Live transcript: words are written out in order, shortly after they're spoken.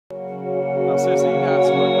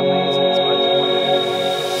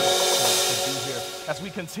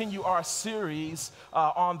continue our series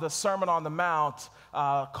on the Sermon on the Mount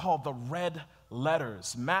called the Red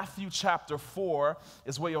Letters. Matthew chapter 4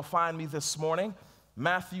 is where you'll find me this morning.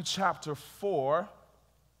 Matthew chapter 4.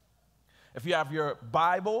 If you have your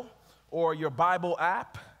Bible or your Bible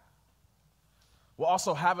app, we'll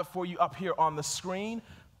also have it for you up here on the screen.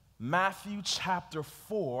 Matthew chapter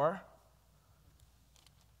 4,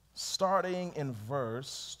 starting in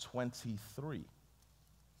verse 23.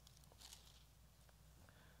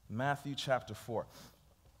 Matthew chapter 4,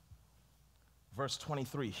 verse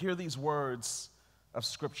 23. Hear these words of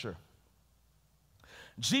Scripture.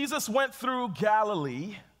 Jesus went through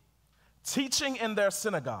Galilee, teaching in their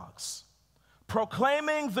synagogues,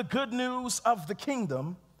 proclaiming the good news of the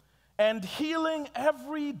kingdom, and healing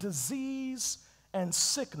every disease and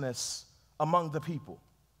sickness among the people.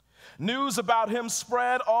 News about him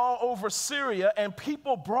spread all over Syria, and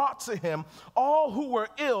people brought to him all who were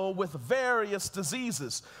ill with various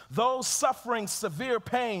diseases, those suffering severe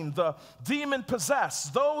pain, the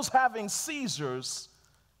demon-possessed, those having seizures,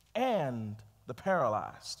 and the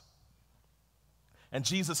paralyzed. And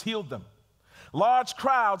Jesus healed them. Large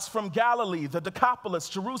crowds from Galilee, the Decapolis,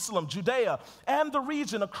 Jerusalem, Judea, and the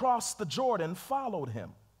region across the Jordan followed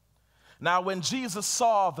him. Now, when Jesus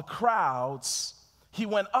saw the crowds, he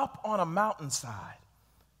went up on a mountainside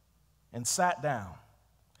and sat down.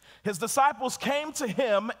 His disciples came to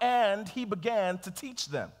him, and he began to teach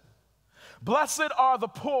them. Blessed are the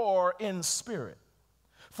poor in spirit,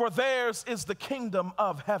 for theirs is the kingdom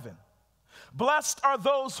of heaven. Blessed are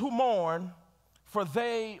those who mourn, for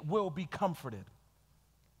they will be comforted.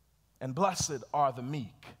 And blessed are the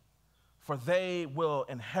meek, for they will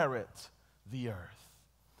inherit the earth.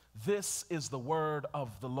 This is the word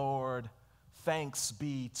of the Lord. Thanks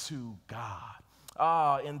be to God.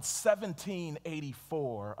 In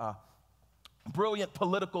 1784, a brilliant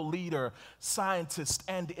political leader, scientist,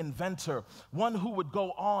 and inventor, one who would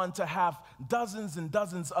go on to have dozens and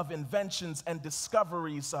dozens of inventions and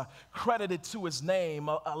discoveries credited to his name,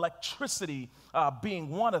 electricity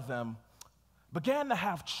being one of them, began to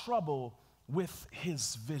have trouble with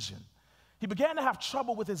his vision. He began to have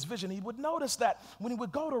trouble with his vision. He would notice that when he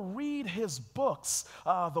would go to read his books,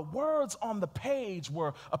 the words on the page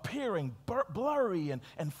were appearing blurry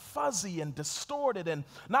and fuzzy and distorted. And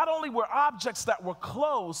not only were objects that were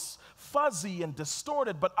close fuzzy and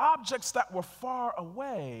distorted, but objects that were far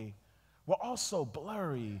away were also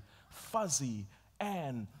blurry, fuzzy,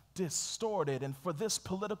 and distorted. And for this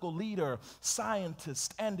political leader,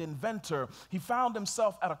 scientist, and inventor, he found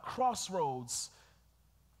himself at a crossroads,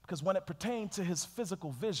 because when it pertained to his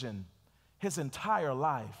physical vision, his entire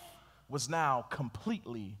life was now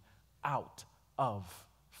completely out of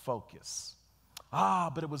focus.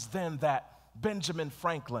 But it was then that Benjamin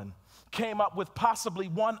Franklin came up with possibly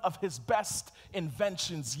one of his best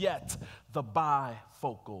inventions yet, the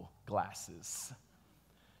bifocal glasses.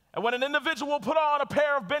 And when an individual put on a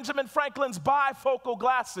pair of Benjamin Franklin's bifocal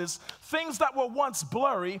glasses, things that were once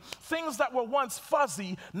blurry, things that were once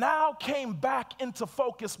fuzzy, now came back into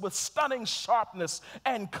focus with stunning sharpness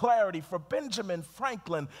and clarity. For Benjamin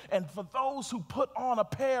Franklin and for those who put on a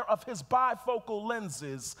pair of his bifocal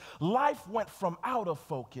lenses, life went from out of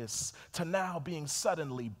focus to now being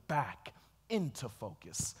suddenly back into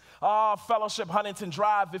focus. Fellowship Huntington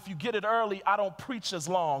Drive, if you get it early, I don't preach as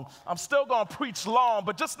long. I'm still going to preach long,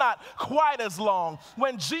 but just not quite as long.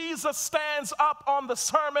 When Jesus stands up on the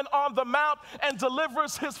Sermon on the Mount and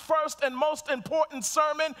delivers his first and most important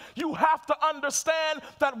sermon, you have to understand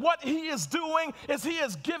that what he is doing is he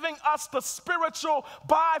is giving us the spiritual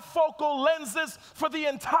bifocal lenses for the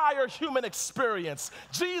entire human experience.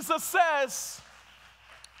 Jesus says,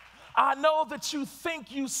 I know that you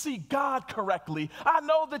think you see God correctly. I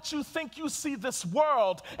know that you think you see this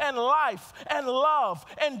world and life and love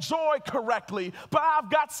and joy correctly. But I've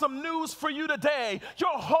got some news for you today.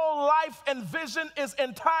 Your whole life and vision is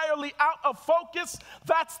entirely out of focus.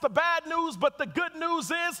 That's the bad news, but the good news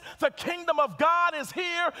is the kingdom of God is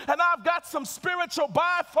here, and I've got some spiritual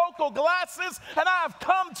bifocal glasses, and I've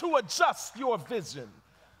come to adjust your vision.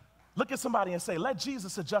 Look at somebody and say, let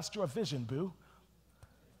Jesus adjust your vision, boo.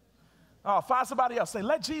 Find somebody else. Say,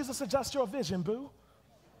 let Jesus adjust your vision, boo.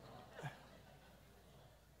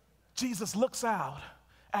 Jesus looks out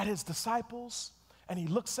at his disciples, and he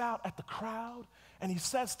looks out at the crowd, and he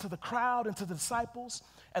says to the crowd and to the disciples,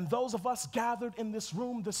 and those of us gathered in this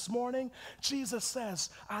room this morning, Jesus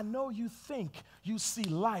says, I know you think you see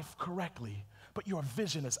life correctly, but your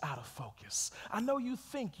vision is out of focus. I know you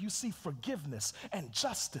think you see forgiveness and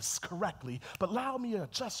justice correctly, but allow me to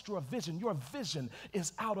adjust your vision. Your vision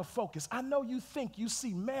is out of focus. I know you think you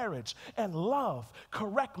see marriage and love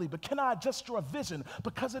correctly, but can I adjust your vision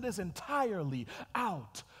because it is entirely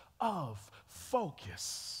out of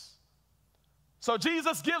focus. So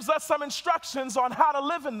Jesus gives us some instructions on how to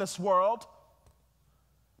live in this world.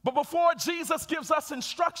 But before Jesus gives us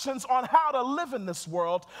instructions on how to live in this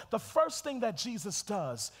world, the first thing that Jesus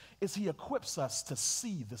does is he equips us to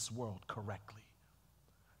see this world correctly,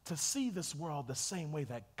 to see this world the same way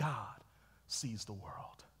that God sees the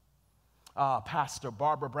world. Pastor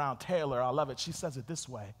Barbara Brown Taylor, I love it. She says it this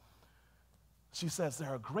way. She says, there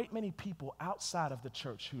are a great many people outside of the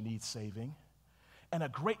church who need saving, and a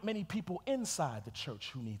great many people inside the church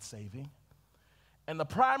who need saving. And the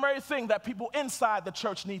primary thing that people inside the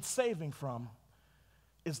church need saving from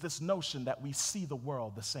is this notion that we see the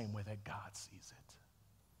world the same way that God sees it.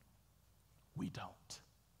 We don't.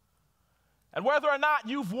 And whether or not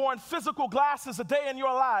you've worn physical glasses a day in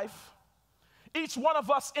your life, each one of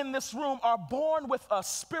us in this room are born with a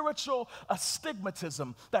spiritual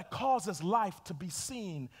astigmatism that causes life to be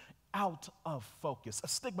seen out of focus.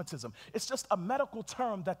 Astigmatism. It's just a medical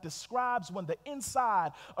term that describes when the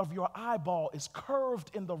inside of your eyeball is curved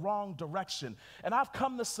in the wrong direction. And I've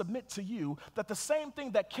come to submit to you that the same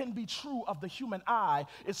thing that can be true of the human eye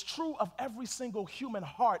is true of every single human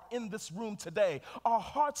heart in this room today. Our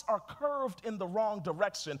hearts are curved in the wrong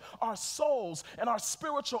direction. Our souls and our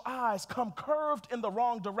spiritual eyes come curved in the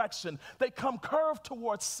wrong direction. They come curved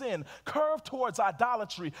towards sin, curved towards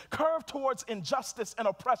idolatry, curved towards injustice and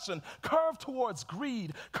oppression, curved towards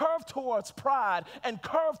greed, curved towards pride, and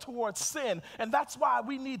curved towards sin. And that's why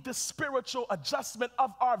we need this spiritual adjustment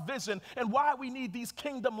of our vision and why we need these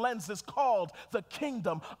kingdom lenses called the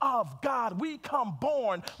kingdom of God. We come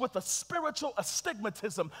born with a spiritual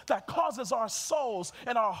astigmatism that causes our souls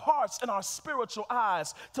and our hearts and our spiritual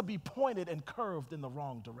eyes to be pointed and curved in the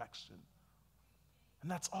wrong direction.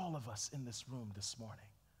 And that's all of us in this room this morning.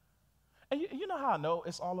 And you know how I know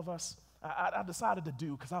it's all of us? I decided to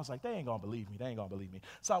do, because I was like, they ain't going to believe me. They ain't going to believe me.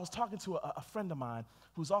 So I was talking to a friend of mine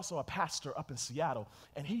who's also a pastor up in Seattle,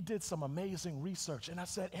 and he did some amazing research. And I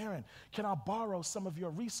said, Aaron, can I borrow some of your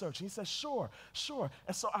research? And he said, sure.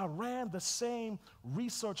 And so I ran the same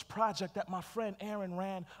research project that my friend Aaron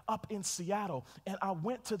ran up in Seattle. And I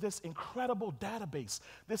went to this incredible database,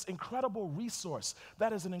 this incredible resource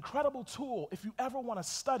that is an incredible tool if you ever want to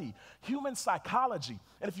study human psychology,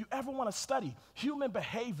 and if you ever want to study human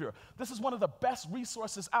behavior. This is one of the best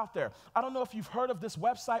resources out there. I don't know if you've heard of this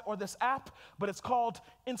website or this app, but it's called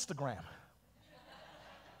Instagram.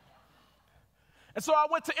 And so I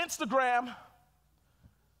went to Instagram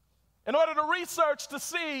in order to research to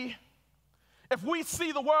see if we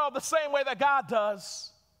see the world the same way that God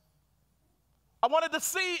does. I wanted to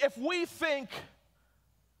see if we think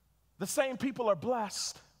the same people are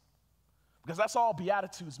blessed, because that's all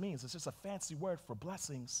Beatitudes means. It's just a fancy word for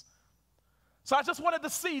blessings. So I just wanted to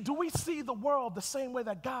see, do we see the world the same way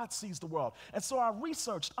that God sees the world? And so I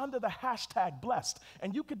researched under the hashtag blessed.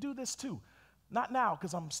 And you could do this too. Not now,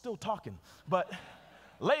 because I'm still talking, but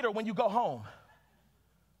later when you go home.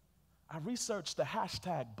 I researched the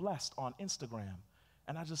hashtag blessed on Instagram,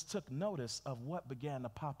 and I just took notice of what began to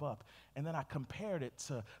pop up. And then I compared it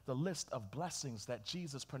to the list of blessings that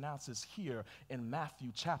Jesus pronounces here in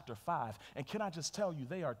Matthew chapter 5. And can I just tell you,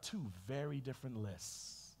 they are two very different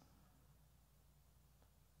lists.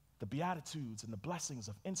 The Beatitudes and the blessings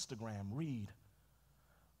of Instagram read,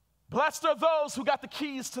 blessed are those who got the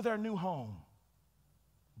keys to their new home.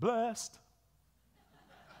 Blessed.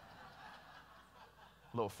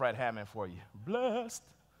 Little Fred Hammond for you. Blessed.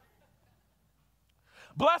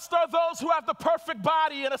 Blessed are those who have the perfect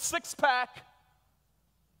body and a six-pack.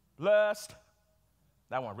 Blessed.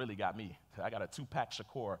 That one really got me. I got a two-pack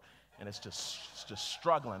Shakur, and it's just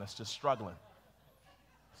struggling. It's just struggling.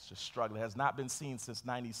 It's just struggling. It has not been seen since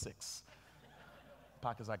 96.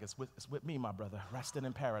 Pocket's like, it's with me, my brother, resting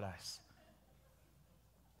in paradise.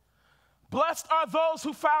 Blessed are those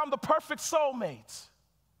who found the perfect soulmate.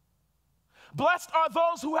 Blessed are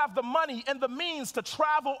those who have the money and the means to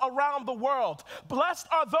travel around the world. Blessed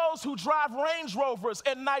are those who drive Range Rovers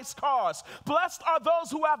and nice cars. Blessed are those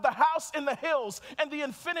who have the house in the hills and the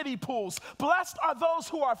infinity pools. Blessed are those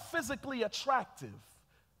who are physically attractive.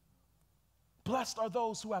 Blessed are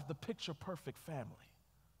those who have the picture-perfect family.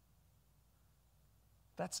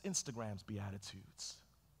 That's Instagram's Beatitudes.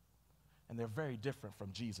 And they're very different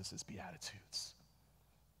from Jesus' Beatitudes.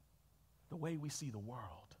 The way we see the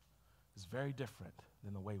world is very different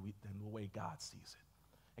than the way God sees it.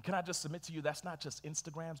 And can I just submit to you, that's not just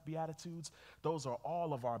Instagram's Beatitudes. Those are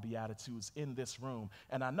all of our Beatitudes in this room.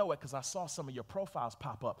 And I know it because I saw some of your profiles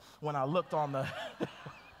pop up when I looked on the...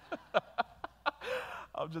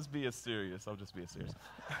 I'm just being serious. I've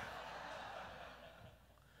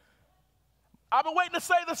been waiting to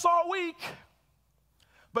say this all week,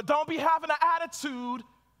 but don't be having an attitude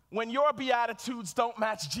when your Beatitudes don't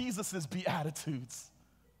match Jesus' Beatitudes.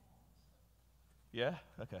 Yeah?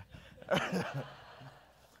 Okay.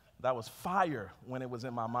 That was fire when it was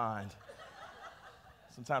in my mind.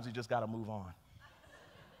 Sometimes you just got to move on.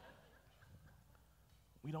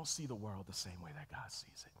 We don't see the world the same way that God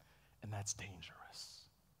sees it, and that's dangerous.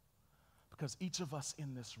 Because each of us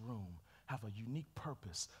in this room have a unique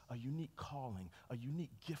purpose, a unique calling, a unique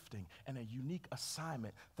gifting, and a unique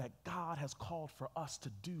assignment that God has called for us to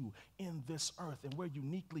do in this earth. And we're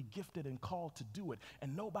uniquely gifted and called to do it.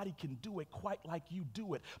 And nobody can do it quite like you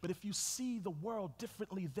do it. But if you see the world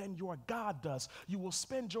differently than your God does, you will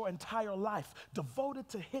spend your entire life devoted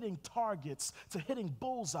to hitting targets, to hitting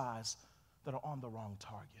bullseyes that are on the wrong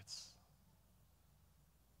targets.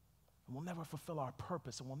 We'll never fulfill our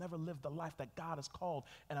purpose, and we'll never live the life that God has called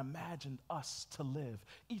and imagined us to live.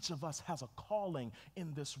 Each of us has a calling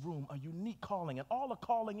in this room, a unique calling. And all a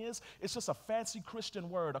calling is, it's just a fancy Christian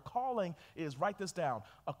word. A calling is, write this down,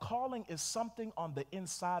 a calling is something on the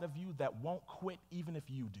inside of you that won't quit even if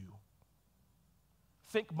you do.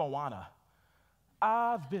 Think Moana.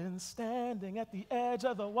 I've been standing at the edge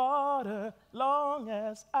of the water long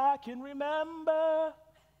as I can remember.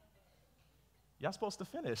 Y'all supposed to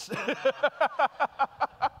finish.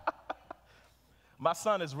 My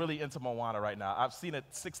son is really into Moana right now. I've seen it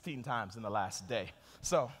 16 times in the last day.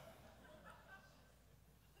 So,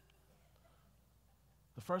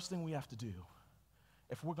 the first thing we have to do,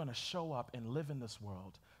 if we're going to show up and live in this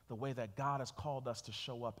world the way that God has called us to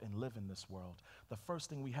show up and live in this world, the first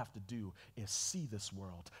thing we have to do is see this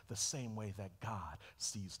world the same way that God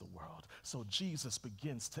sees the world. So Jesus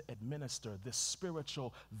begins to administer this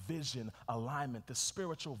spiritual vision alignment, this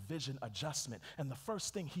spiritual vision adjustment. And the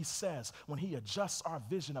first thing he says when he adjusts our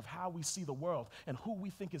vision of how we see the world and who we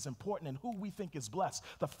think is important and who we think is blessed,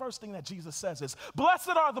 the first thing that Jesus says is, "Blessed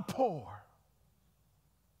are the poor,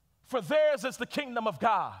 for theirs is the kingdom of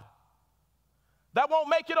God." That won't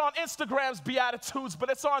make it on Instagram's Beatitudes, but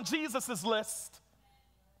it's on Jesus' list.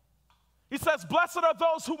 He says, "Blessed are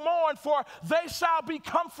those who mourn, for they shall be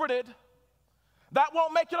comforted." That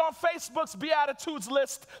won't make it on Facebook's Beatitudes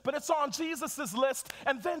list, but it's on Jesus' list.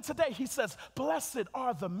 And then today he says, "Blessed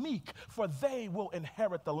are the meek, for they will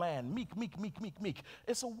inherit the land." Meek, meek, meek, meek, meek.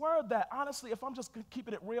 It's a word that, honestly, if I'm just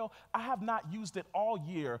keeping it real, I have not used it all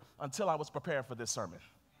year until I was preparing for this sermon.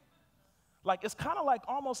 Like, it's kind of like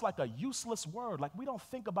almost like a useless word. Like, we don't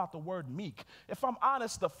think about the word meek. If I'm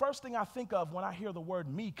honest, the first thing I think of when I hear the word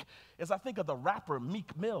meek is I think of the rapper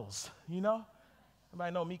Meek Mills, you know?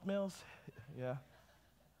 Everybody know Meek Mills? Yeah.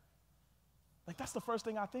 Like, that's the first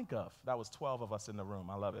thing I think of. That was 12 of us in the room.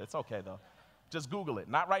 I love it. It's okay, though. Just Google it.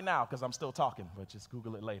 Not right now, because I'm still talking, but just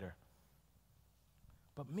Google it later.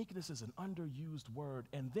 But meekness is an underused word.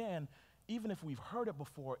 And then, even if we've heard it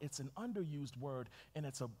before, it's an underused word, and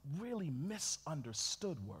it's a really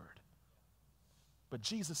misunderstood word. But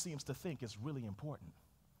Jesus seems to think it's really important.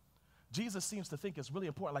 Jesus seems to think it's really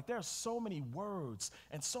important. Like, there are so many words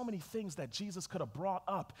and so many things that Jesus could have brought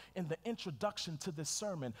up in the introduction to this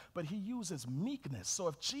sermon, but he uses meekness. So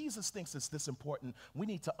if Jesus thinks it's this important, we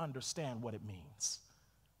need to understand what it means.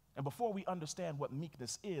 And before we understand what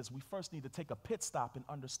meekness is, we first need to take a pit stop and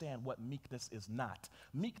understand what meekness is not.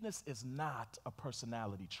 Meekness is not a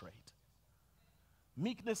personality trait.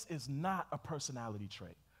 Meekness is not a personality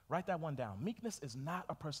trait. Write that one down. Meekness is not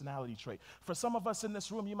a personality trait. For some of us in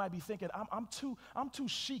this room, you might be thinking, I'm too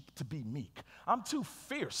chic to be meek. I'm too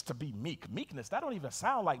fierce to be meek. Meekness, that don't even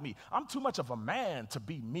sound like me. I'm too much of a man to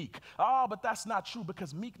be meek. Oh, but that's not true,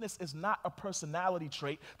 because meekness is not a personality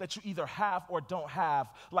trait that you either have or don't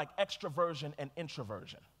have, like extroversion and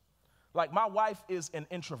introversion. Like, my wife is an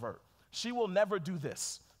introvert. She will never do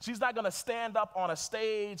this. She's not going to stand up on a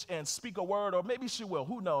stage and speak a word, or maybe she will.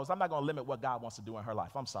 Who knows? I'm not going to limit what God wants to do in her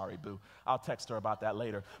life. I'm sorry, boo. I'll text her about that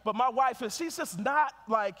later. But my wife she's just not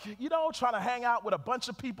like, trying to hang out with a bunch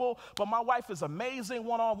of people. But my wife is amazing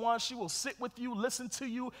one-on-one. She will sit with you, listen to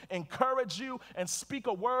you, encourage you, and speak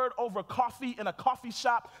a word over coffee in a coffee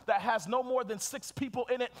shop that has no more than 6 people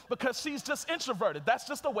in it, because she's just introverted. That's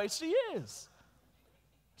just the way she is.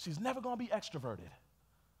 She's never going to be extroverted.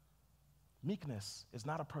 Meekness is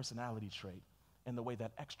not a personality trait in the way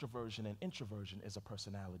that extroversion and introversion is a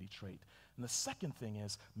personality trait. And the second thing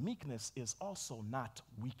is, meekness is also not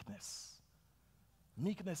weakness.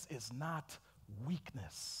 Meekness is not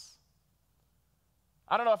weakness.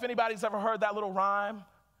 I don't know if anybody's ever heard that little rhyme,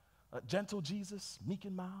 gentle Jesus, meek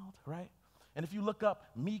and mild, right? And if you look up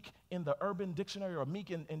meek in the Urban Dictionary or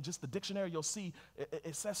meek in just the dictionary, you'll see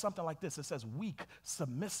it says something like this. It says weak,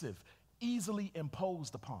 submissive, easily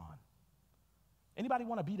imposed upon. Anybody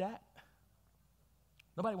want to be that?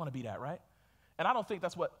 Nobody want to be that, right? And I don't think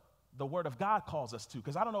that's what the Word of God calls us to,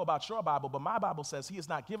 because I don't know about your Bible, but my Bible says He has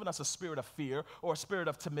not given us a spirit of fear or a spirit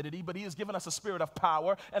of timidity, but He has given us a spirit of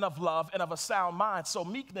power and of love and of a sound mind. So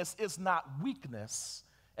meekness is not weakness,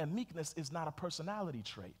 and meekness is not a personality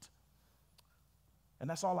trait. And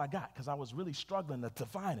that's all I got, because I was really struggling to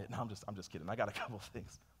define it. No, I'm just kidding. I got a couple of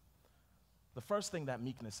things. The first thing that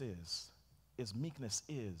meekness is meekness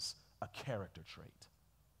is a character trait.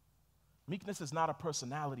 Meekness is not a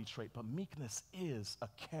personality trait, but meekness is a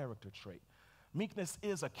character trait. Meekness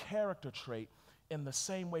is a character trait in the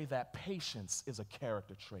same way that patience is a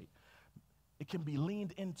character trait. It can be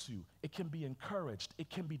leaned into, it can be encouraged, it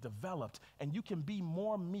can be developed, and you can be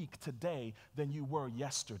more meek today than you were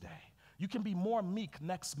yesterday. You can be more meek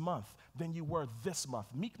next month than you were this month.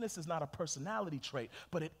 Meekness is not a personality trait,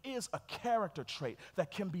 but it is a character trait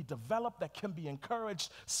that can be developed, that can be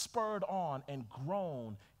encouraged, spurred on, and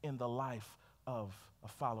grown in the life of a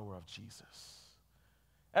follower of Jesus.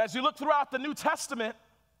 As you look throughout the New Testament,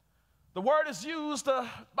 the word is used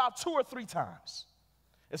about 2 or 3 times.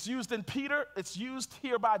 It's used in Peter, it's used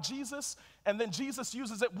here by Jesus, and then Jesus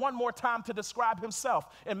uses it one more time to describe himself.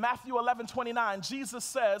 In Matthew 11:29, Jesus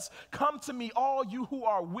says, "Come to me, all you who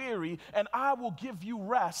are weary, and I will give you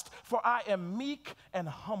rest, for I am meek and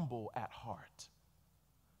humble at heart."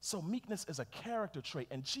 So meekness is a character trait,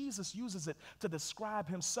 and Jesus uses it to describe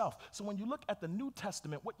himself. So when you look at the New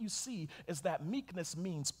Testament, what you see is that meekness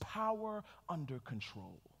means power under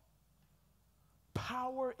control.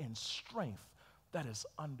 Power and strength that is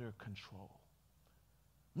under control.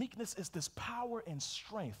 Meekness is this power and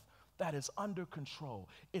strength that is under control.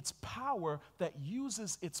 It's power that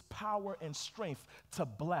uses its power and strength to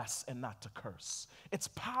bless and not to curse. It's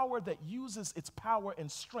power that uses its power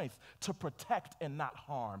and strength to protect and not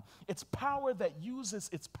harm. It's power that uses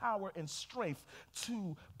its power and strength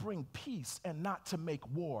to bring peace and not to make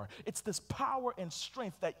war. It's this power and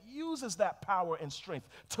strength that uses that power and strength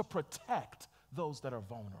to protect those that are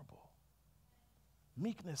vulnerable.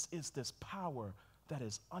 Meekness is this power that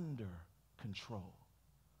is under control.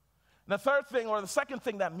 And the third thing, or the second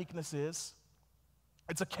thing that meekness is,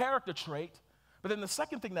 it's a character trait, but then the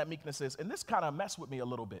second thing that meekness is, and this kind of messed with me a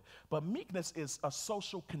little bit, but meekness is a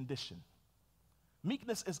social condition.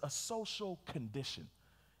 Meekness is a social condition.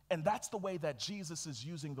 And that's the way that Jesus is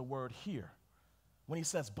using the word here. When he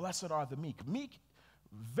says, "Blessed are the meek." Meek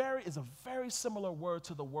is a very similar word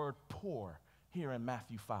to the word poor here in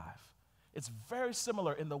Matthew 5. It's very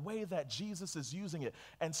similar in the way that Jesus is using it.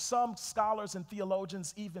 And some scholars and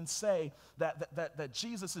theologians even say that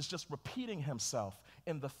Jesus is just repeating himself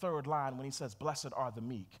in the third line when he says, "Blessed are the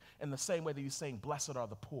meek," in the same way that he's saying, "Blessed are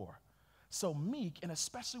the poor." So meek, and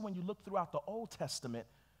especially when you look throughout the Old Testament,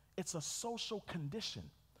 it's a social condition.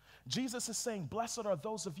 Jesus is saying, "Blessed are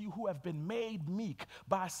those of you who have been made meek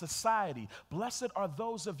by society. Blessed are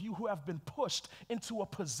those of you who have been pushed into a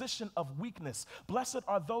position of weakness. Blessed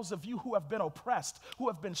are those of you who have been oppressed, who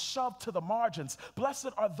have been shoved to the margins.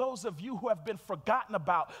 Blessed are those of you who have been forgotten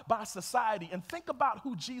about by society." And think about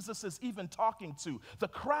who Jesus is even talking to. The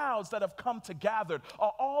crowds that have come to gather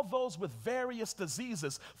are all those with various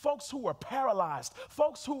diseases, folks who are paralyzed,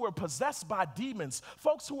 folks who were possessed by demons,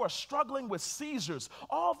 folks who are struggling with seizures,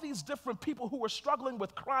 all these different people who were struggling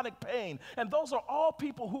with chronic pain. And those are all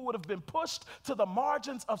people who would have been pushed to the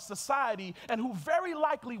margins of society and who very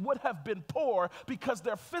likely would have been poor because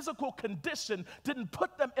their physical condition didn't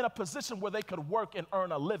put them in a position where they could work and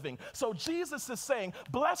earn a living. So Jesus is saying,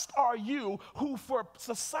 "Blessed are you who for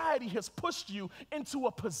society has pushed you into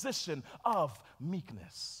a position of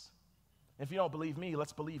meekness." If you don't believe me,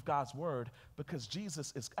 let's believe God's word, because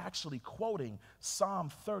Jesus is actually quoting Psalm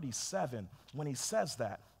 37 when he says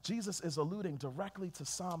that. Jesus is alluding directly to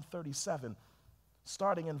Psalm 37,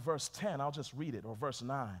 starting in verse 10. I'll just read it, or verse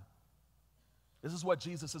 9. This is what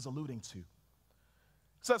Jesus is alluding to. It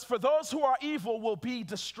says, "For those who are evil will be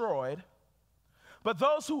destroyed, but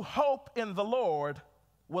those who hope in the Lord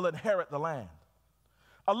will inherit the land.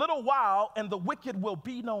 A little while, and the wicked will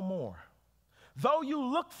be no more. Though you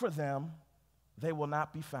look for them, they will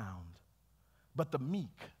not be found. But the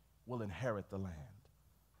meek will inherit the land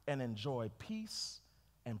and enjoy peace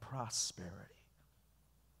and prosperity."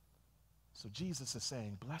 So Jesus is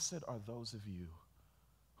saying, "Blessed are those of you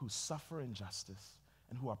who suffer injustice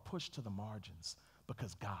and who are pushed to the margins,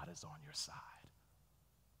 because God is on your side."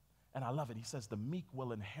 And I love it. He says the meek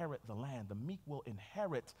will inherit the land. The meek will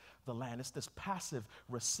inherit the land. It's this passive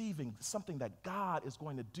receiving, something that God is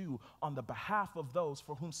going to do on the behalf of those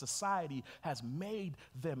for whom society has made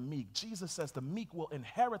them meek. Jesus says the meek will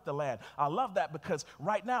inherit the land. I love that because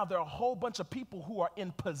right now there are a whole bunch of people who are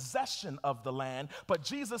in possession of the land. But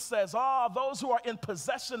Jesus says, those who are in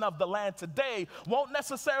possession of the land today won't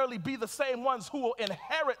necessarily be the same ones who will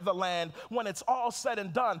inherit the land when it's all said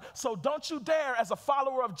and done. So don't you dare, as a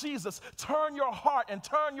follower of Jesus, turn your heart and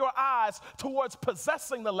turn your eyes towards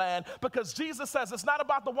possessing the land, because Jesus says it's not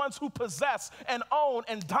about the ones who possess and own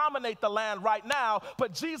and dominate the land right now,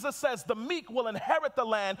 but Jesus says the meek will inherit the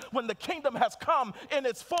land when the kingdom has come in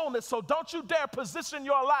its fullness. So don't you dare position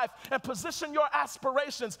your life and position your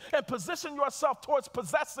aspirations and position yourself towards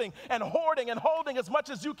possessing and hoarding and holding as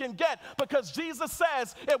much as you can get, because Jesus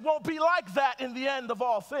says it won't be like that in the end of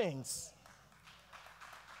all things.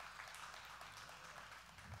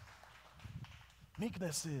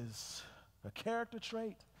 Meekness is a character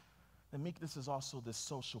trait, and meekness is also this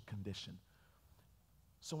social condition.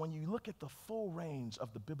 So when you look at the full range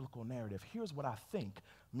of the biblical narrative, here's what I think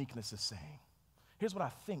meekness is saying. Here's what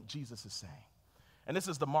I think Jesus is saying. And this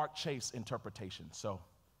is the Mark Chase interpretation, so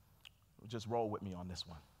just roll with me on this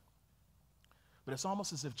one. But it's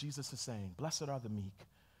almost as if Jesus is saying, blessed are the meek,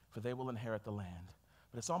 for they will inherit the land.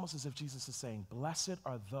 But it's almost as if Jesus is saying, blessed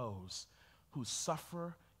are those who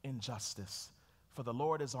suffer injustice, for the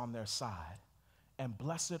Lord is on their side. And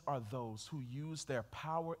blessed are those who use their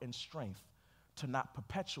power and strength to not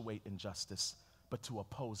perpetuate injustice, but to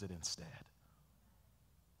oppose it instead.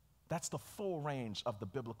 That's the full range of the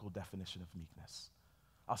biblical definition of meekness.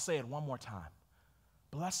 I'll say it one more time.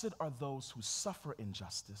 Blessed are those who suffer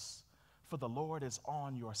injustice, for the Lord is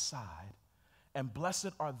on your side. And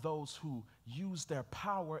blessed are those who use their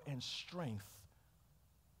power and strength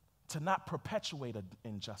to not perpetuate an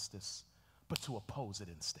injustice, but to oppose it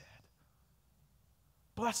instead.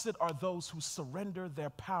 Blessed are those who surrender their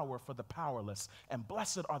power for the powerless, and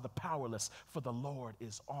blessed are the powerless, for the Lord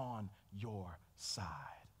is on your side.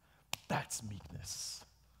 That's meekness.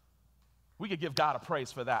 We could give God a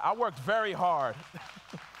praise for that. I worked very hard.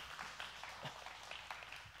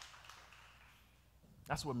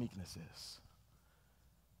 That's what meekness is.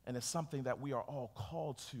 And it's something that we are all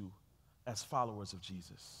called to as followers of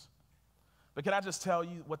Jesus. But can I just tell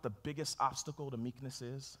you what the biggest obstacle to meekness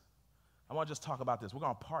is? I want to just talk about this. We're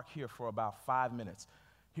going to park here for about 5 minutes.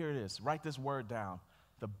 Here it is. Write this word down.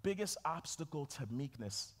 The biggest obstacle to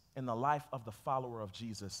meekness in the life of the follower of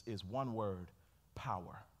Jesus is one word: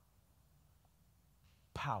 power.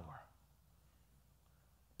 Power.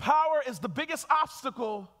 Power is the biggest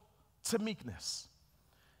obstacle to meekness.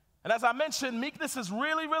 And as I mentioned, meekness is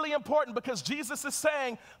really, really important, because Jesus is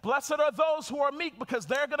saying, blessed are those who are meek, because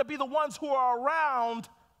they're going to be the ones who are around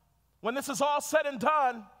when this is all said and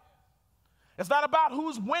done. It's not about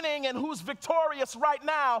who's winning and who's victorious right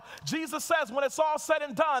now. Jesus says when it's all said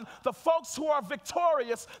and done, the folks who are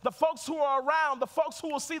victorious, the folks who are around, the folks who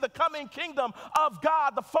will see the coming kingdom of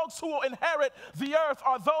God, the folks who will inherit the earth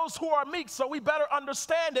are those who are meek. So we better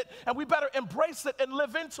understand it, and we better embrace it and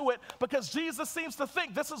live into it, because Jesus seems to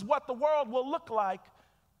think this is what the world will look like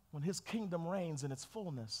when his kingdom reigns in its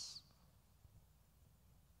fullness.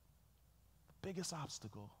 The biggest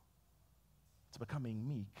obstacle to becoming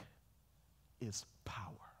meek is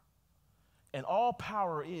power. And all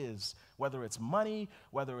power is, whether it's money,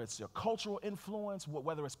 whether it's your cultural influence,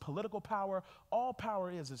 whether it's political power, all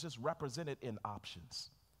power is just represented in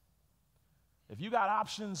options. If you got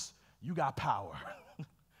options, you got power.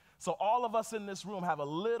 So all of us in this room have a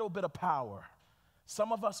little bit of power.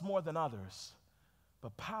 Some of us more than others.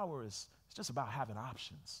 But power is just about having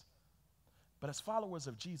options. But as followers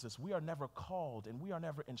of Jesus, we are never called and we are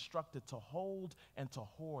never instructed to hold and to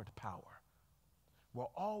hoard power. We're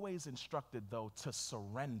always instructed, though, to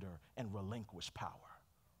surrender and relinquish power.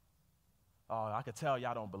 Oh, I could tell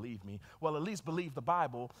y'all don't believe me. Well, at least believe the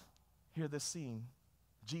Bible. Hear this scene.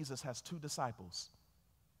 Jesus has 2 disciples.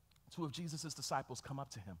 2 of Jesus' disciples come up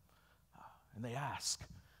to him, and they ask,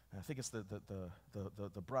 and I think it's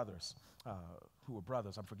the brothers, who were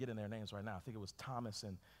brothers. I'm forgetting their names right now. I think it was Thomas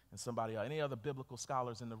and somebody else. Any other biblical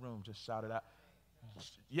scholars in the room, just shout it out.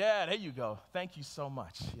 Yeah, there you go. Thank you so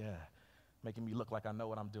much. Yeah. Making me look like I know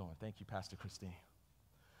what I'm doing. Thank you, Pastor Christine.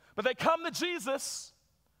 But they come to Jesus,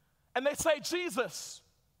 and they say, Jesus,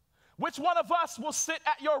 which one of us will sit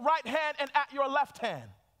at your right hand and at your left hand?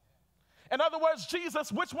 In other words,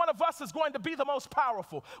 Jesus, which one of us is going to be the most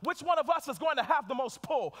powerful? Which one of us is going to have the most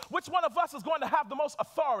pull? Which one of us is going to have the most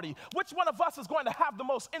authority? Which one of us is going to have the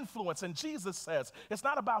most influence? And Jesus says, it's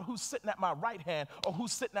not about who's sitting at my right hand or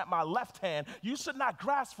who's sitting at my left hand. You should not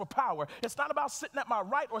grasp for power. It's not about sitting at my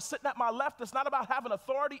right or sitting at my left. It's not about having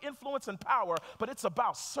authority, influence, and power, but it's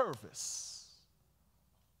about service.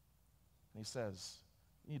 And he says,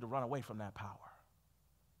 you need to run away from that power.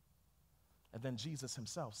 And then Jesus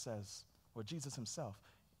himself says, or Jesus himself,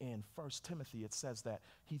 in 1 Timothy, it says that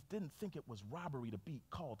he didn't think it was robbery to be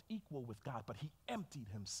called equal with God, but he emptied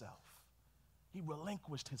himself. He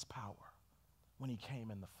relinquished his power when he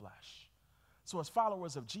came in the flesh. So as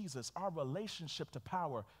followers of Jesus, our relationship to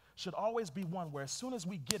power should always be one where as soon as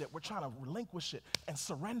we get it, we're trying to relinquish it and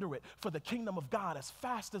surrender it for the kingdom of God as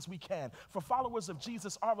fast as we can. For followers of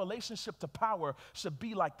Jesus, our relationship to power should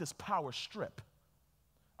be like this power strip.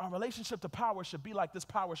 Our relationship to power should be like this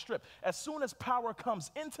power strip. As soon as power comes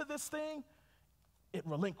into this thing, it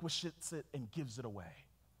relinquishes it and gives it away.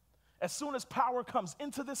 As soon as power comes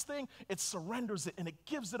into this thing, it surrenders it and it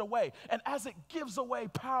gives it away. And as it gives away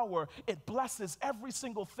power, it blesses every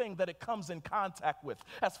single thing that it comes in contact with.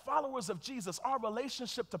 As followers of Jesus, our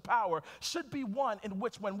relationship to power should be one in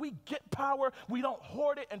which when we get power, we don't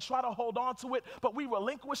hoard it and try to hold on to it, but we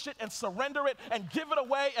relinquish it and surrender it and give it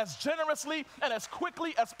away as generously and as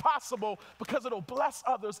quickly as possible because it'll bless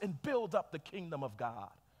others and build up the kingdom of God.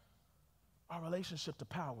 Our relationship to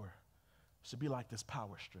power should be like this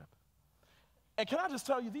power strip. And can I just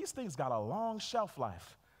tell you, these things got a long shelf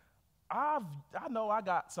life. I know I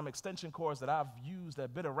got some extension cords that I've used that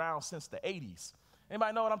have been around since the 80s.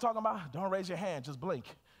 Anybody know what I'm talking about? Don't raise your hand, just blink.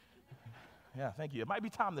 Yeah, thank you. It might be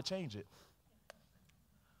time to change it.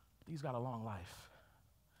 These got a long life.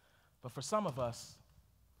 But for some of us,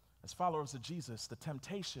 as followers of Jesus, the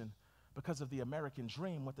temptation, because of the American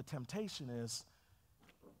dream, what the temptation is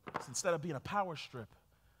instead of being a power strip,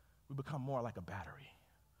 we become more like a battery.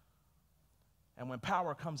 And when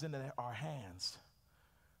power comes into our hands,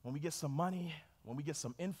 when we get some money, when we get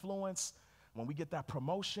some influence, when we get that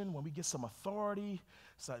promotion, when we get some authority,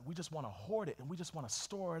 it's like we just want to hoard it and we just want to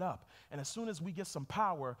store it up. And as soon as we get some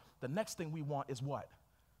power, the next thing we want is what?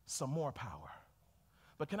 Some more power.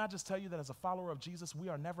 But can I just tell you that as a follower of Jesus, we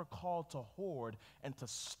are never called to hoard and to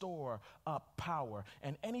store up power.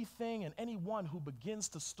 And anything and anyone who begins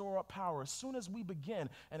to store up power, as soon as we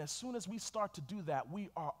begin and as soon as we start to do that,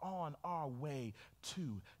 we are on our way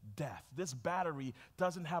to death. This battery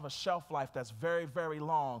doesn't have a shelf life that's very, very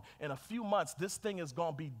long. In a few months, this thing is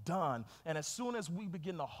going to be done. And as soon as we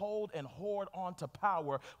begin to hold and hoard onto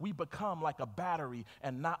power, we become like a battery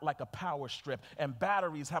and not like a power strip. And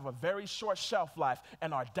batteries have a very short shelf life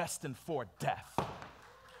and are destined for death.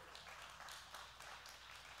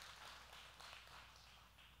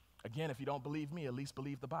 Again, if you don't believe me, at least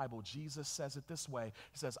believe the Bible. Jesus says it this way.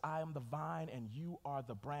 He says, I am the vine and you are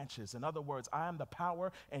the branches. In other words, I am the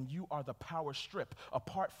power and you are the power strip.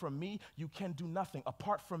 Apart from me, you can do nothing.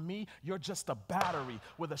 Apart from me, you're just a battery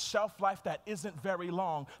with a shelf life that isn't very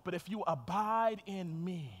long. But if you abide in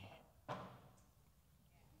me,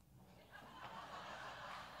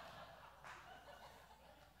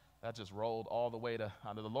 that just rolled all the way to,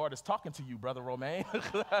 the Lord is talking to you, Brother Romaine.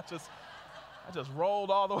 I just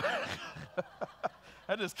rolled all the way.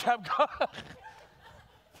 I just kept going.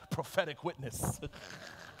 Prophetic witness.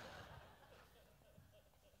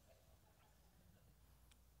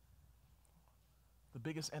 The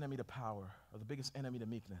biggest enemy to power, or the biggest enemy to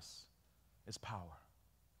meekness, is power.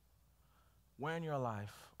 Where in your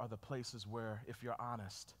life are the places where, if you're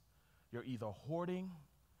honest, you're either hoarding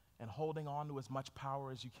and holding on to as much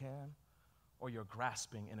power as you can, or you're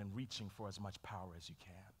grasping and reaching for as much power as you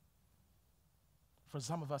can? For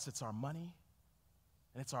some of us, it's our money,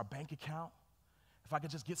 and it's our bank account. If I could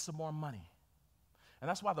just get some more money. And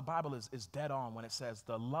that's why the Bible is dead on when it says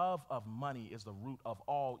the love of money is the root of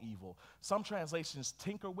all evil. Some translations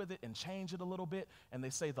tinker with it and change it a little bit, and they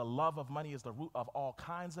say the love of money is the root of all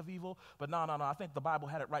kinds of evil. But no, I think the Bible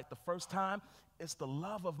had it right the first time. It's the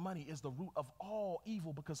love of money is the root of all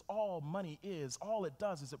evil, because all money is, all it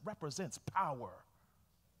does is it represents power.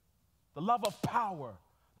 The love of power,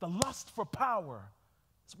 the lust for power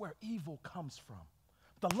is where evil comes from.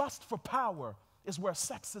 The lust for power is where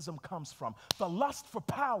sexism comes from. The lust for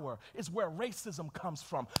power is where racism comes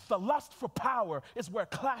from. The lust for power is where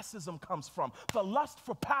classism comes from. The lust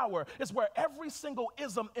for power is where every single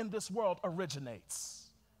ism in this world originates.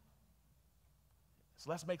 So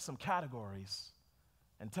let's make some categories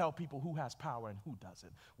and tell people who has power and who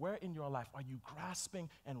doesn't. Where in your life are you grasping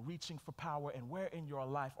and reaching for power, and where in your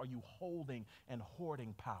life are you holding and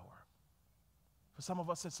hoarding power? For some of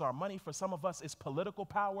us, it's our money. For some of us, it's political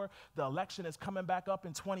power. The election is coming back up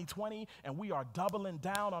in 2020, and we are doubling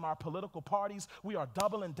down on our political parties. We are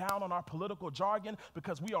doubling down on our political jargon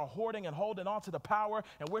because we are hoarding and holding on to the power,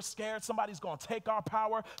 and we're scared somebody's going to take our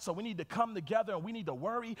power. So we need to come together, and we need to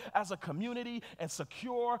worry as a community and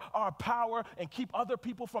secure our power and keep other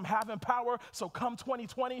people from having power. So come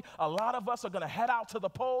 2020, a lot of us are going to head out to the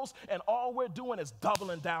polls, and all we're doing is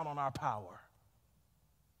doubling down on our power.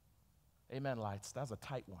 Amen, lights. That was a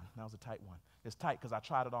tight one. That was a tight one. It's tight because I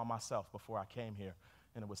tried it on myself before I came here,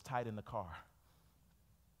 and it was tight in the car.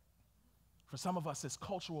 For some of us, it's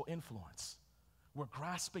cultural influence. We're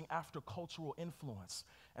grasping after cultural influence.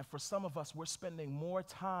 And for some of us, we're spending more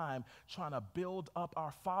time trying to build up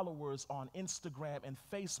our followers on Instagram and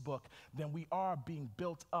Facebook than we are being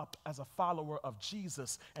built up as a follower of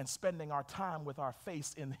Jesus and spending our time with our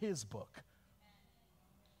face in his book.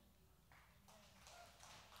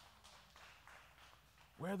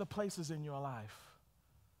 Where are the places in your life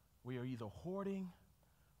where you're either hoarding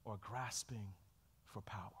or grasping for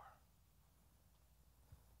power?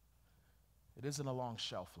 It isn't a long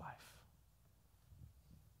shelf life.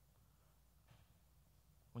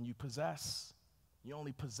 When you possess, you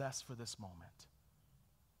only possess for this moment.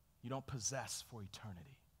 You don't possess for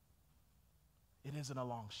eternity. It isn't a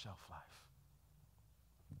long shelf life.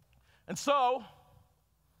 And so,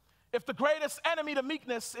 if the greatest enemy to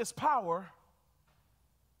meekness is power,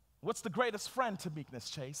 what's the greatest friend to meekness,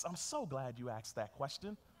 Chase? I'm so glad you asked that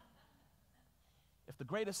question. If the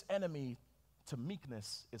greatest enemy to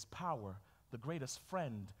meekness is power, the greatest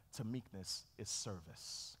friend to meekness is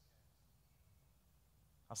service.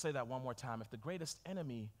 I'll say that one more time. If the greatest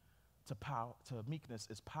enemy to meekness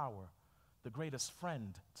is power, the greatest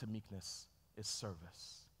friend to meekness is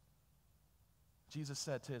service. Jesus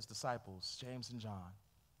said to his disciples, James and John,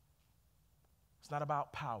 it's not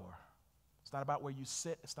about power. It's not about where you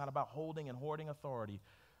sit. It's not about holding and hoarding authority.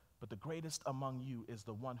 But the greatest among you is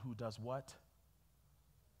the one who does what?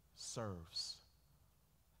 Serves.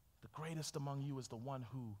 The greatest among you is the one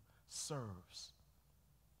who serves.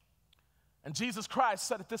 And Jesus Christ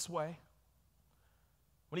said it this way.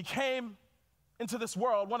 When he came into this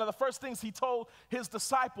world, one of the first things he told his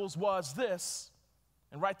disciples was this,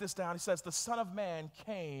 and write this down. He says, the Son of Man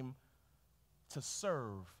came to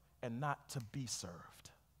serve and not to be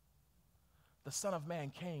served. The Son of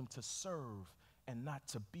Man came to serve and not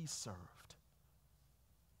to be served.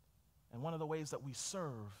 And one of the ways that we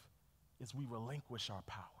serve is we relinquish our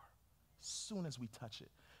power as soon as we touch it.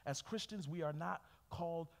 As Christians, we are not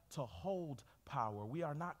called to hold power. We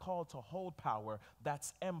are not called to hold power.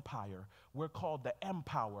 That's empire. We're called to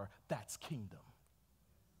empower. That's kingdom.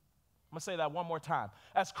 I'm going to say that one more time.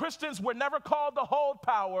 As Christians, we're never called to hold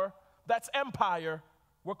power. That's empire.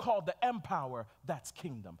 We're called to empower. That's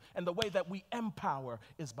kingdom. And the way that we empower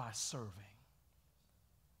is by serving.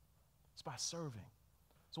 It's by serving.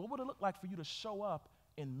 So what would it look like for you to show up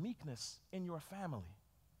in meekness in your family?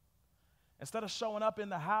 Instead of showing up in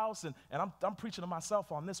the house, and I'm preaching to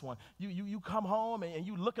myself on this one, you come home and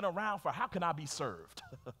you looking around for how can I be served?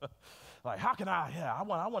 Like, how can I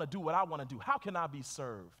want to do what I want to do. How can I be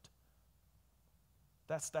served?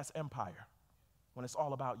 That's empire, when it's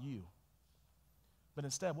all about you. But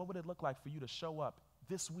instead, what would it look like for you to show up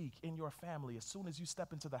this week in your family? As soon as you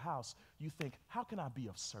step into the house, you think, how can I be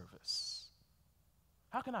of service?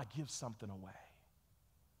 How can I give something away?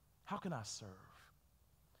 How can I serve?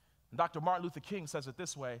 And Dr. Martin Luther King says it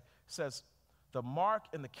this way. He says, the mark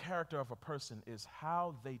in the character of a person is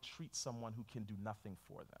how they treat someone who can do nothing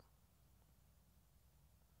for them.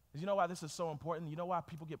 You know why this is so important? You know why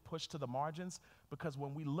people get pushed to the margins? Because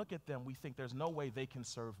when we look at them, we think there's no way they can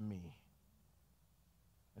serve me.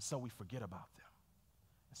 And so we forget about them.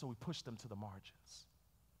 And so we push them to the margins.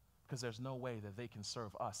 Because there's no way that they can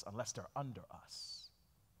serve us unless they're under us.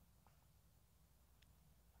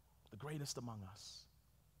 The greatest among us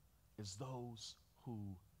is those who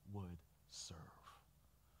would serve.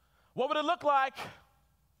 What would it look like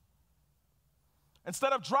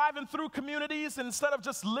instead of driving through communities, and instead of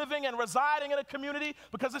just living and residing in a community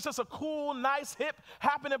because it's just a cool, nice, hip,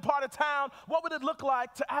 happening part of town? What would it look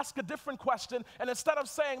like to ask a different question, and instead of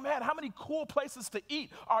saying, man, how many cool places to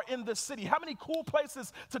eat are in this city? How many cool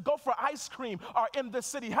places to go for ice cream are in this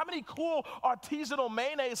city? How many cool artisanal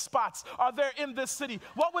mayonnaise spots are there in this city?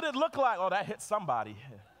 What would it look like? Oh, that hit somebody.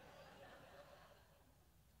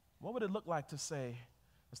 What would it look like to say,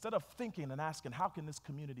 instead of thinking and asking, how can this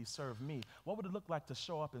community serve me? What would it look like to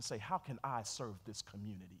show up and say, how can I serve this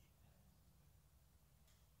community?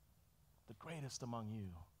 The greatest among you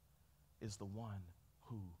is the one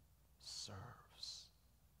who serves.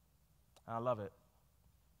 And I love it.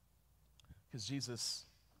 Because Jesus,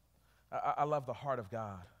 I love the heart of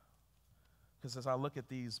God. Because as I look at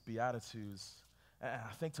these Beatitudes, and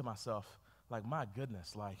I think to myself, like, my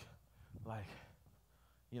goodness, like,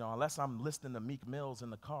 unless I'm listening to Meek Mills in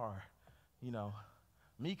the car,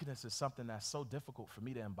 meekness is something that's so difficult for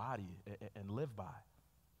me to embody and live by.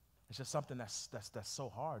 It's just something that's so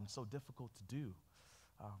hard and so difficult to do.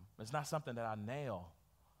 It's not something that I nail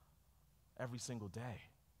every single day.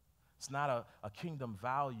 It's not a kingdom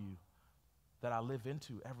value that I live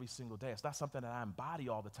into every single day. It's not something that I embody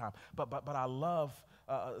all the time. But I love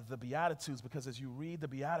the Beatitudes, because as you read the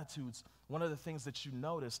Beatitudes, one of the things that you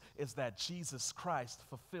notice is that Jesus Christ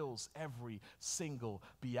fulfills every single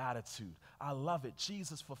beatitude. I love it.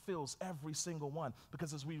 Jesus fulfills every single one,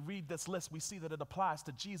 because as we read this list, we see that it applies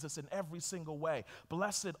to Jesus in every single way.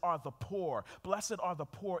 Blessed are the poor. Blessed are the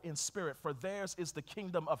poor in spirit, for theirs is the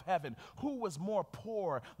kingdom of heaven. Who was more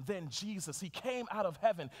poor than Jesus? He came out of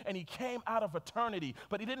heaven and he came out of eternity,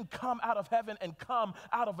 but he didn't come out of heaven and come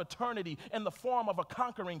out of eternity in the form of a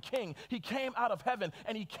conquering king. He came out of heaven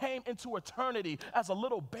and he came into eternity as a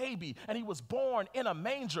little baby, and he was born in a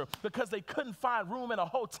manger because they couldn't find room in a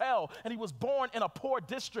hotel, and he was born in a poor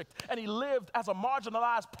district, and he lived as a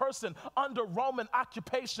marginalized person under Roman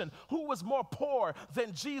occupation. Who was more poor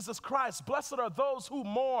than Jesus Christ? Blessed are those who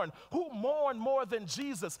mourn more than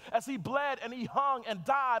Jesus, as he bled and he hung and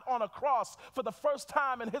died on a cross for the first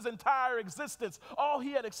time in his entire existence. All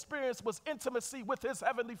he had experienced was intimacy with his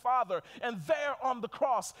heavenly Father, and there on the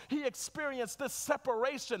cross he experienced this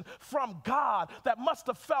separation from God that must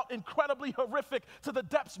have felt incredibly horrific to the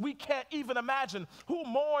depths we can't even imagine. Who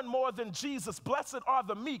mourn more than Jesus? Blessed are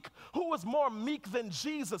the meek. Who is more meek than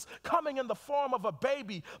Jesus, coming in the form of a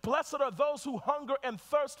baby? Blessed are those who hunger and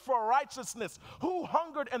thirst for righteousness. Who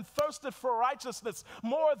hungered and thirsted for righteousness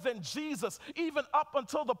more than Jesus, even up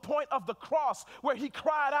until the point of the cross, where he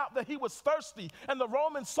cried out that he was thirsty and the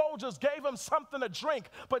Roman soldiers gave him something to drink.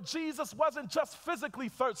 But Jesus wasn't just physically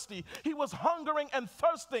thirsty. He was hungering and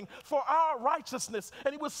thirsting for our righteousness,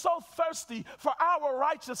 and he was so thirsty for our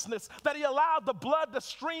righteousness that he allowed the blood to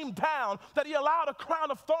stream down, that he allowed a crown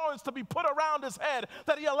of thorns to be put around his head,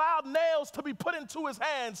 that he allowed nails to be put into his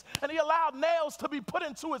hands, and he allowed nails to be put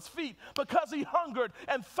into his feet, because he hungered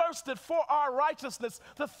and thirsted for our righteousness.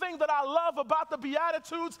 The thing that I love about the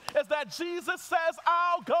Beatitudes is that Jesus says,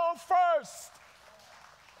 I'll go first.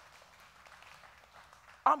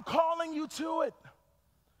 I'm calling you to it.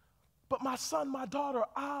 But my son, my daughter,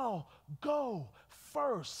 I'll go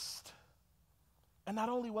first. And not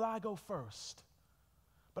only will I go first,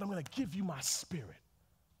 but I'm going to give you my spirit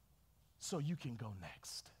so you can go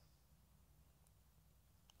next.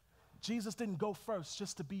 Jesus didn't go first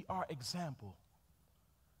just to be our example.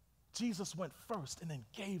 Jesus went first and then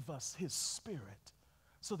gave us his spirit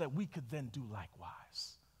so that we could then do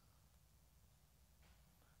likewise.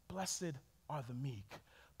 Blessed are the meek.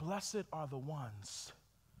 Blessed are the ones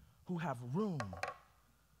who have room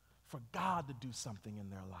for God to do something in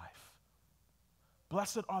their life.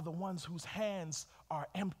 Blessed are the ones whose hands are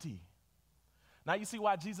empty. Now you see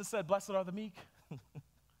why Jesus said, blessed are the meek?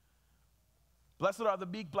 Blessed are the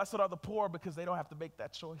meek, blessed are the poor, because they don't have to make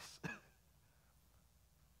that choice.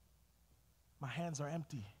 My hands are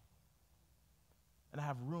empty, and I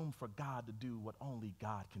have room for God to do what only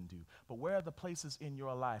God can do. But where are the places in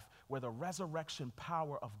your life where the resurrection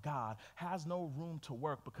power of God has no room to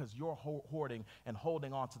work because you're hoarding and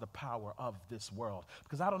holding on to the power of this world?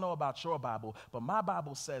 Because I don't know about your Bible, but my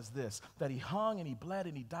Bible says this, that he hung and he bled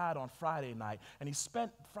and he died on Friday night, and he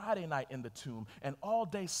spent Friday night in the tomb, and all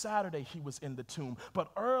day Saturday he was in the tomb.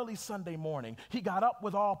 But early Sunday morning, he got up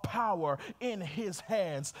with all power in his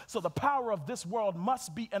hands. So the power of this world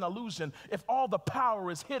must be an illusion if all the power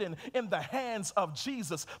is hidden in the hands of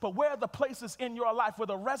Jesus. But where are the places in your life where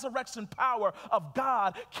the resurrection power of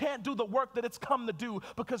God can't do the work that it's come to do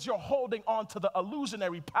because you're holding on to the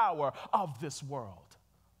illusionary power of this world?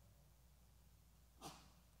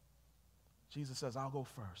 Jesus says, I'll go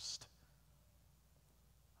first.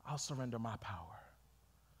 I'll surrender my power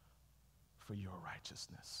for your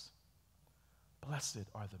righteousness. Blessed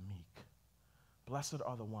are the meek. Blessed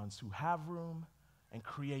are the ones who have room and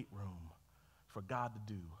create room for God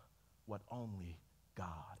to do what only God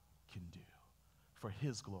can do, for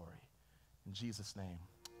his glory. In Jesus' name,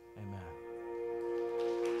 amen.